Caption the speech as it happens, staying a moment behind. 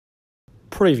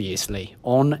Previously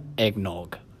on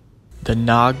Eggnog. The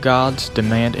Nog gods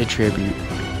demand a tribute.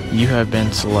 You have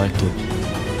been selected.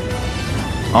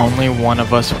 Only one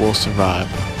of us will survive.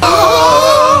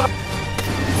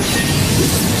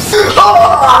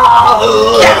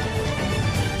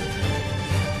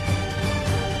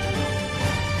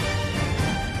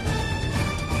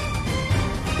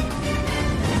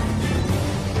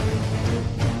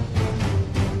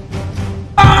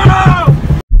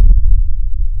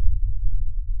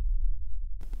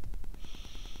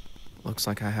 Looks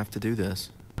like I have to do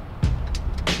this.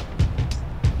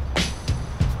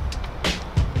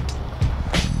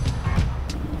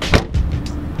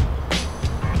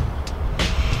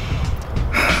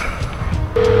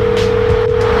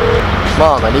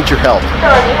 Mom, I need your help.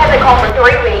 Son, you haven't called for 3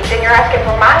 weeks and you're asking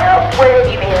for my help? Where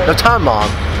have you been? No time, Mom.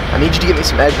 I need you to get me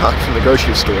some eggnog from the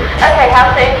grocery store. Okay, how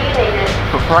soon do you need it?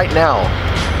 Right now.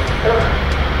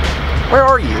 Ugh. Where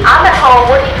are you? I'm at home.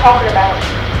 What are you talking about?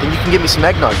 Then you can get me some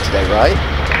eggnog today, right?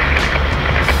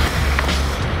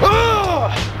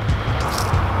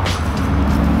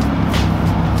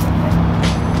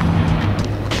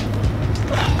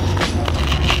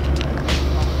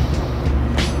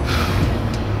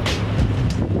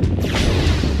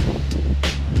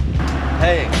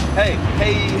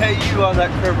 Hey, you on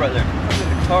that curb right there. Come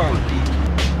in the car with me.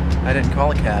 I didn't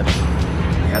call a cab.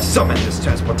 I summoned this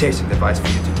transportation device for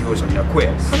you to use on your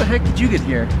quiz. How the heck did you get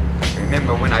here?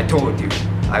 Remember when I told you,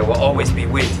 I will always be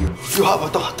with you. You have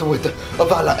a daughter with a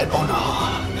valor and honor.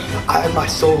 I and my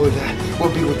soul will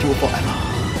be with you forever.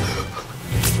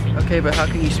 Okay, but how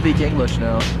can you speak English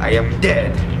now? I am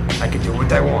dead. I can do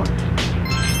what I want.